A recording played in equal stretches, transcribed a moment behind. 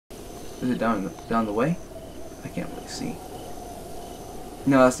Is it down the way? I can't really see.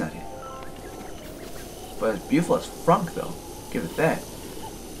 No, that's not it. But it's beautiful as frunk, though. Give it that.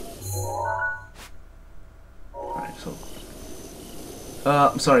 Alright, so...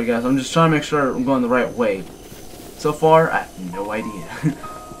 I'm sorry, guys. I'm just trying to make sure I'm going the right way. So far, I have no idea.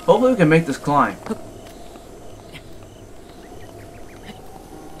 Hopefully we can make this climb.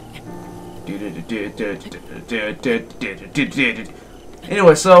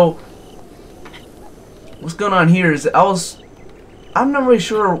 Anyway, so... what's going on here is I'm not really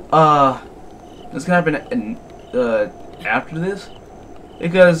sure what's gonna happen after this,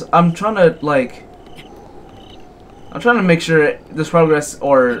 because I'm trying to make sure there's progress,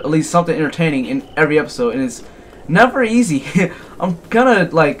 or at least something entertaining in every episode, and it's never easy. I'm kind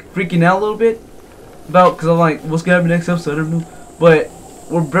of like freaking out a little bit because I'm like, what's gonna happen next episode? I don't know. But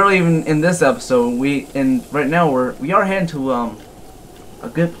we're barely even in this episode. And right now we are heading to a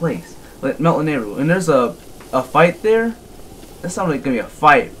good place, like Meltonaru, and there's a fight there. That's not really gonna be a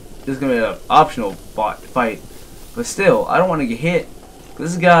fight. It's gonna be an optional fight, but still, I don't want to get hit.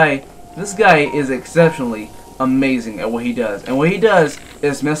 This guy is exceptionally amazing at what he does, and what he does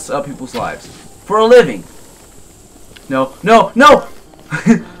is mess up people's lives for a living. No, no, no!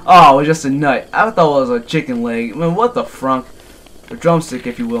 Oh, it was just a nut. I thought it was a chicken leg. I mean, what the frunk? A drumstick,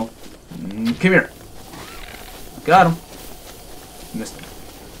 if you will. Come here. Got him. Missed him.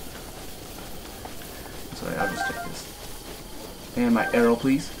 Sorry, I'll just check this. And my arrow,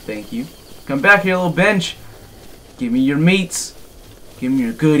 please. Thank you. Come back here, little bench. Give me your meats. Give me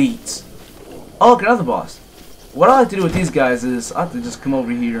your good eats. Oh, look, another boss. What I like to do with these guys is I have to just come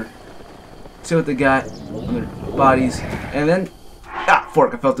over here, see what they got on their bodies, and then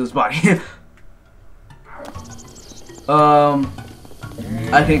fork! I fell through his body.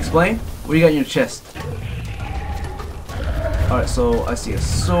 I can explain. What do you got in your chest? All right, so I see a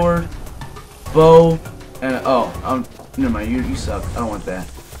sword, bow, and never mind. You suck. I don't want that.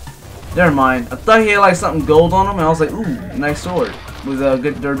 Never mind. I thought he had like something gold on him, and I was like, ooh, nice sword with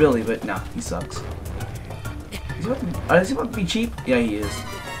good durability, but nah, he sucks. Is he about to be cheap? Yeah, he is.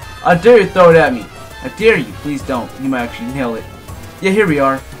 I dare you throw it at me. I dare you. Please don't. You might actually nail it. Yeah, here we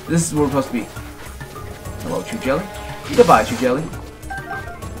are. This is where we're supposed to be. Hello, Chew Jelly. Goodbye, Chew Jelly.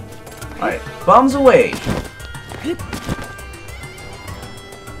 Alright, bombs away.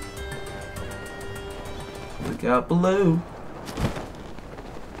 Look out below.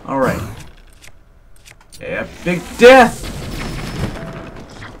 Alright. Epic death!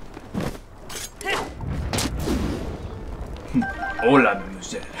 Hola,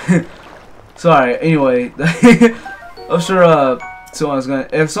 mademoiselle. Sorry, anyway. I'm sure someone's gonna.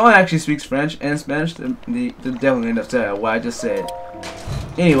 If someone actually speaks French and Spanish, then they're definitely gonna say what I just said.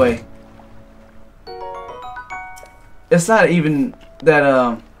 Anyway. It's not even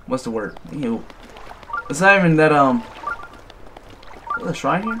that, what's the word? Ew. It's not even that, is there a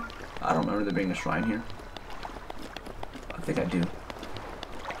shrine here? I don't remember there being a shrine here. I think I do.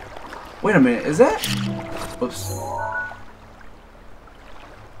 Wait a minute, is that? Oops.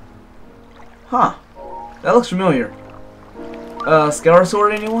 Huh. That looks familiar. Scour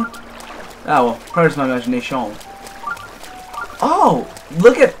sword, anyone? Ah, well, pardon my imagination. Oh!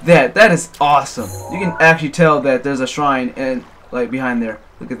 Look at that! That is awesome! You can actually tell that there's a shrine and like behind there.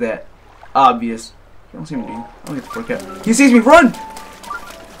 Look at that. Obvious. You don't see me, do you? I don't get the fork out. He sees me! Run!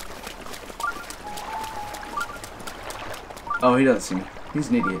 Oh, he doesn't see me. He's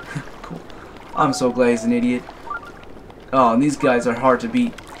an idiot. Cool. I'm so glad he's an idiot. Oh, and these guys are hard to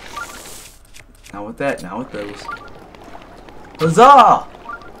beat. Not with that, not with those. Huzzah!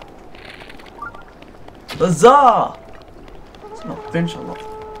 Huzzah! There's no bench alone.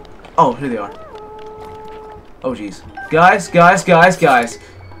 Oh, here they are. Oh, jeez. Guys, guys, guys, guys.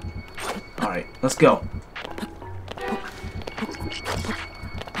 Alright, let's go.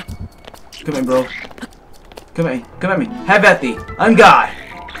 Come in, bro. Come at me. Come at me. Have at thee. I'm God.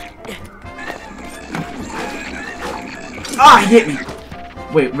 Ah, he hit me.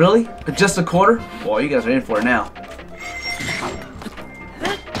 Wait, really? Just a quarter? Well, you guys are in for it now.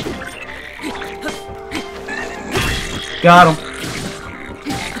 Got him.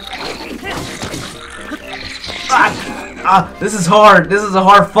 This is hard. This is a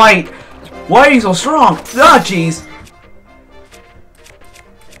hard fight. Why are you so strong? Ah, jeez.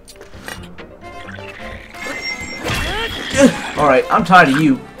 Alright, I'm tired of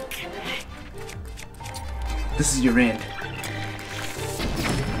you. This is your end.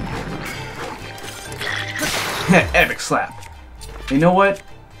 Epic slap. You know what?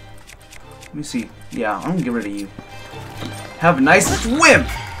 Let me see. Yeah, I'm gonna get rid of you. Have a nice swim!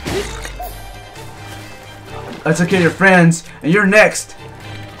 I took care of your friends, and you're next.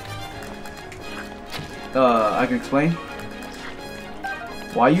 I can explain.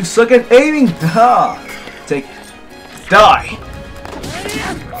 Why you suck at aiming? Haha! Take. Die!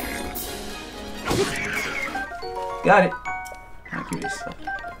 Got it. I'll give you this stuff.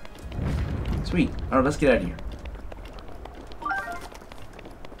 Sweet. Alright, let's get out of here.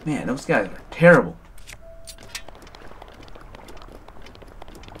 Man, those guys are terrible.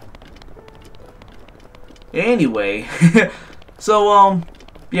 Anyway, so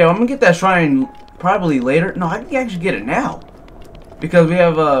yeah, I'm gonna get that shrine probably later. No, I can actually get it now because we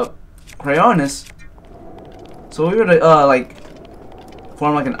have Cryonis. So we were to like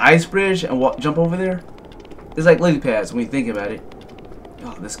form like an ice bridge and jump over there. It's like lily pads when you think about it.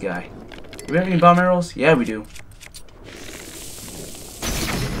 Oh, this guy. Do we have any bomb arrows? Yeah, we do.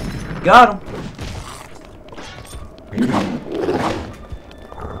 Got him.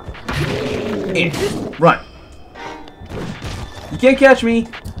 Run. You can't catch me.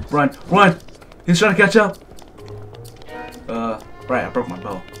 Run, run. He's trying to catch up. Right, I broke my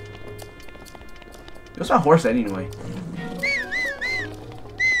bow. What's my horse at anyway?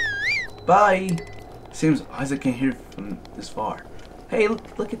 Bye. Seems Isaac can't hear from this far. Hey,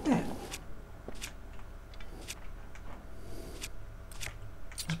 look at that.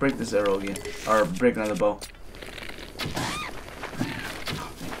 Let's break this arrow again. Or break another bow.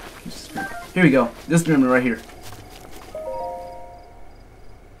 Here we go. This diamond right here.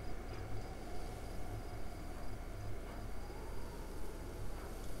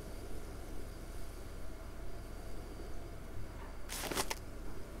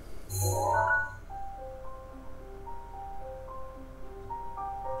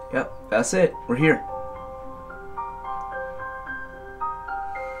 Yep, that's it. We're here.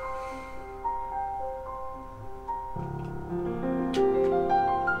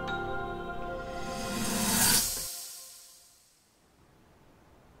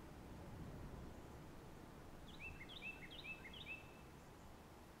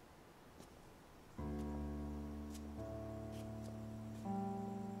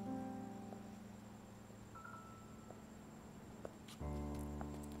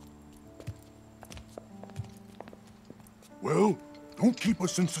 Well, don't keep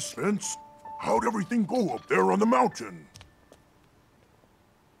us in suspense. How'd everything go up there on the mountain?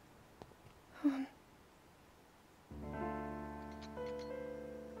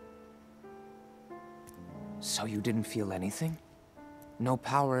 So you didn't feel anything? No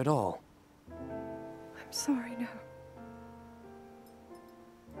power at all? I'm sorry, no.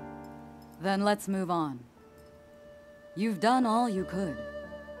 Then let's move on. You've done all you could.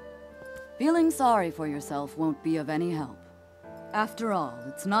 Feeling sorry for yourself won't be of any help. After all,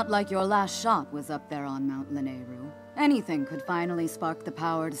 it's not like your last shot was up there on Mount Lanayru. Anything could finally spark the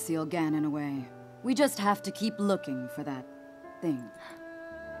power to seal Ganon away. We just have to keep looking for that thing.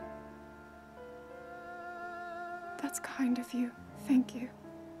 That's kind of you. Thank you.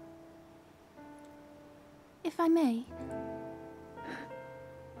 If I may,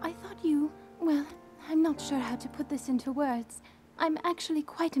 I thought you... well, I'm not sure how to put this into words. I'm actually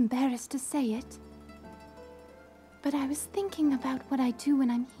quite embarrassed to say it. But I was thinking about what I do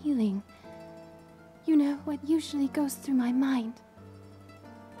when I'm healing. You know, what usually goes through my mind.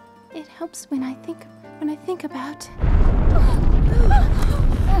 It helps when I think about...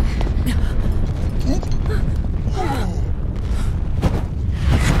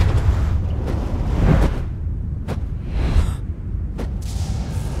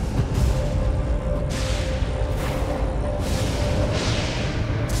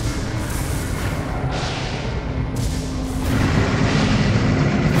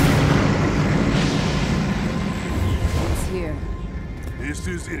 This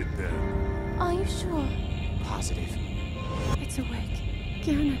is it, then. Are you sure? Positive. It's awake.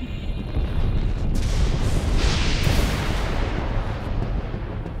 Ganon.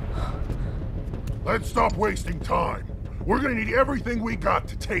 Let's stop wasting time. We're gonna need everything we got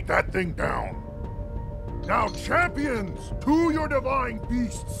to take that thing down. Now, champions, to your divine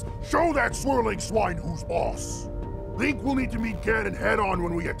beasts, show that swirling swine who's boss. Link will need to meet Ganon head-on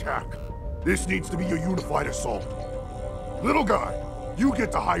when we attack. This needs to be a unified assault. Little guy, you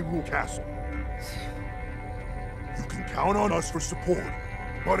get to Hyrule Castle. You can count on us for support,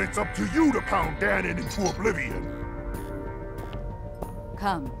 but it's up to you to pound Ganon into oblivion.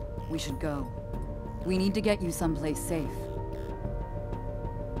 Come, we should go. We need to get you someplace safe.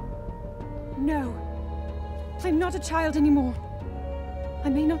 No. I'm not a child anymore. I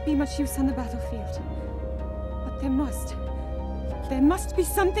may not be much use on the battlefield, but there must be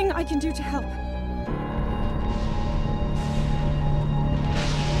something I can do to help.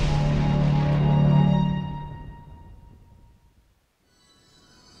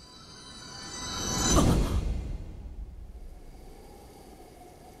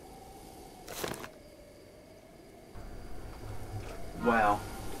 Wow.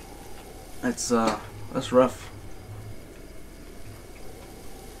 That's rough.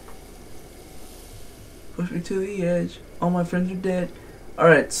 Push me to the edge. All my friends are dead.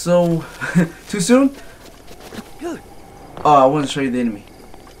 Alright, so too soon? Oh, I want to show you the enemy.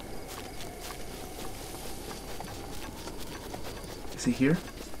 Is he here?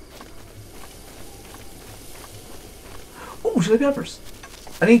 Oh, chili peppers.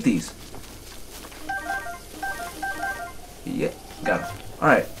 I need these. Yeah, got him.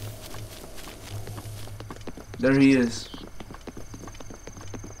 Alright. There he is.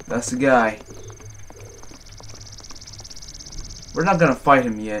 That's the guy. We're not gonna fight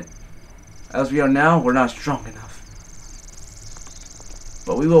him yet. As we are now, we're not strong enough.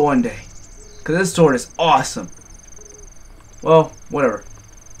 But we will one day. Because this sword is awesome. Well, whatever.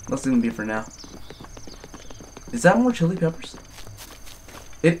 Let's leave him be for now. Is that more chili peppers?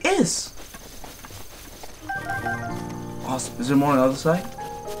 It is! Awesome. Is there more on the other side?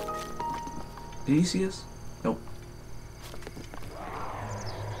 Did he see us? Nope.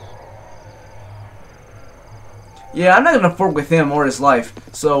 Yeah, I'm not gonna fork with him or his life.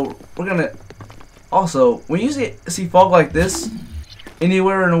 So, we're gonna... Also, when you see fog like this,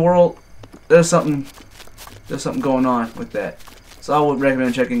 anywhere in the world, there's something going on with that. So I would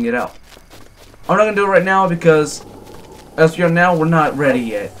recommend checking it out. I'm not gonna do it right now because, as we are now, we're not ready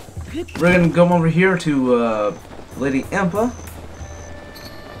yet. We're gonna go over here to Lady Impa,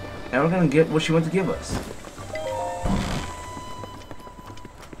 and we're gonna get what she wants to give us.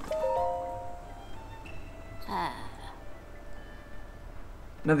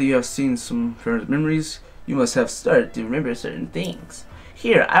 Now that you have seen some favorite memories, you must have started to remember certain things.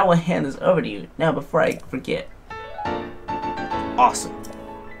 Here, I will hand this over to you now before I forget. Awesome.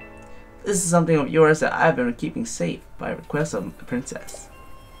 This is something of yours that I've been keeping safe by request of the princess.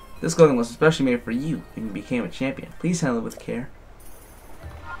 This clothing was especially made for you when you became a champion. Please handle it with care.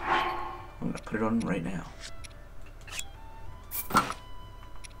 I'm gonna put it on right now.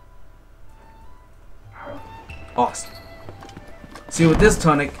 Awesome. See, with this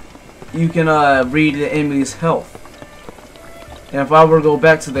tonic, you can read the enemy's health. And if I were to go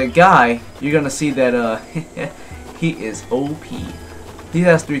back to that guy, you're gonna see that he is OP. He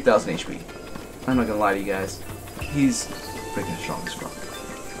has 3,000 HP. I'm not gonna lie to you guys. He's freaking strong as fuck.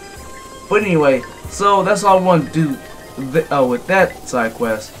 But anyway, so that's all I want to do with that side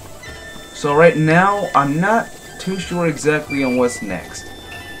quest. So right now, I'm not too sure exactly on what's next.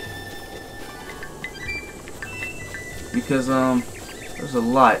 Because there's a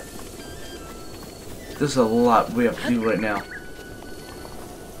lot we have to do right now.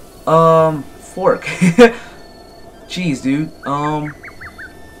 Fork. Jeez, dude. I'm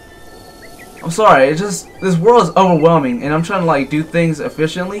sorry, it's just, this world is overwhelming, and I'm trying to, like, do things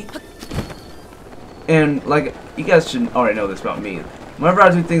efficiently. And, like, you guys should already know this about me. Whenever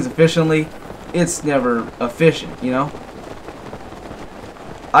I do things efficiently, it's never efficient, you know?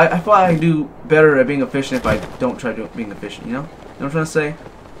 I feel like I do better at being efficient if I don't try being efficient, you know? You know what I'm trying to say?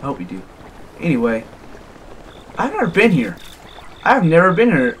 I hope you do. Anyway, I've never been here. I've never been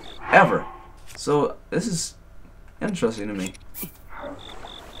here, ever. So, this is interesting to me.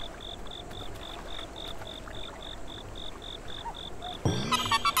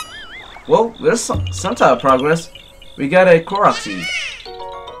 Well, there's some type of progress. We got a Korok seed.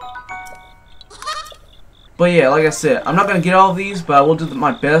 But yeah, like I said, I'm not going to get all of these, but I will do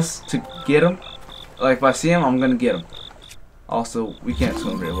my best to get them. Like, if I see them, I'm going to get them. Also, we can't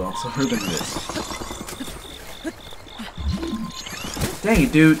swim very well, so we're going to do this. Dang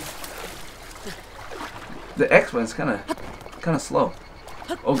it, dude. The X button's kind of slow.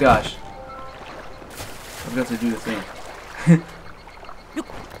 Oh gosh. I've got to do the thing.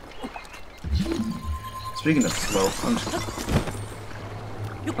 Speaking of slow,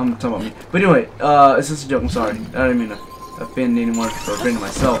 I'm talking about me. But anyway, it's just a joke. I'm sorry. I didn't mean to offend anyone for offending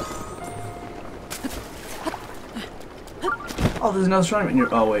myself. Oh, there's another shrine near.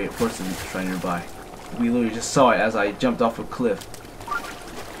 Oh wait, of course there's a shrine nearby. We literally just saw it as I jumped off a cliff.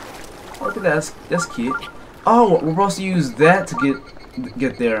 Oh, look at that. That's cute. Oh, we're supposed to use that to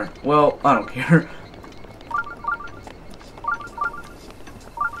get there. Well, I don't care.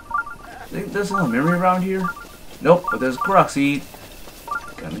 Think there's a little memory around here? Nope, but there's a Korok seed.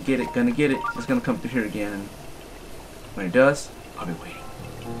 Gonna get it, gonna get it. It's gonna come through here again. And when it does, I'll be waiting.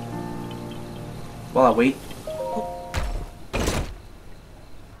 While I wait.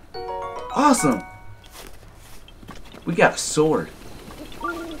 Awesome! We got a sword.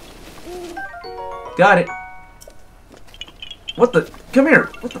 Got it. What the? Come here.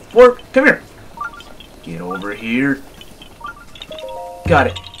 What the fork? Come here. Get over here. Got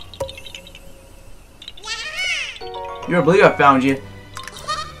it. You don't believe I found you.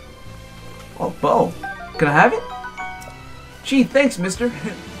 bow. Can I have it? Gee, thanks, mister.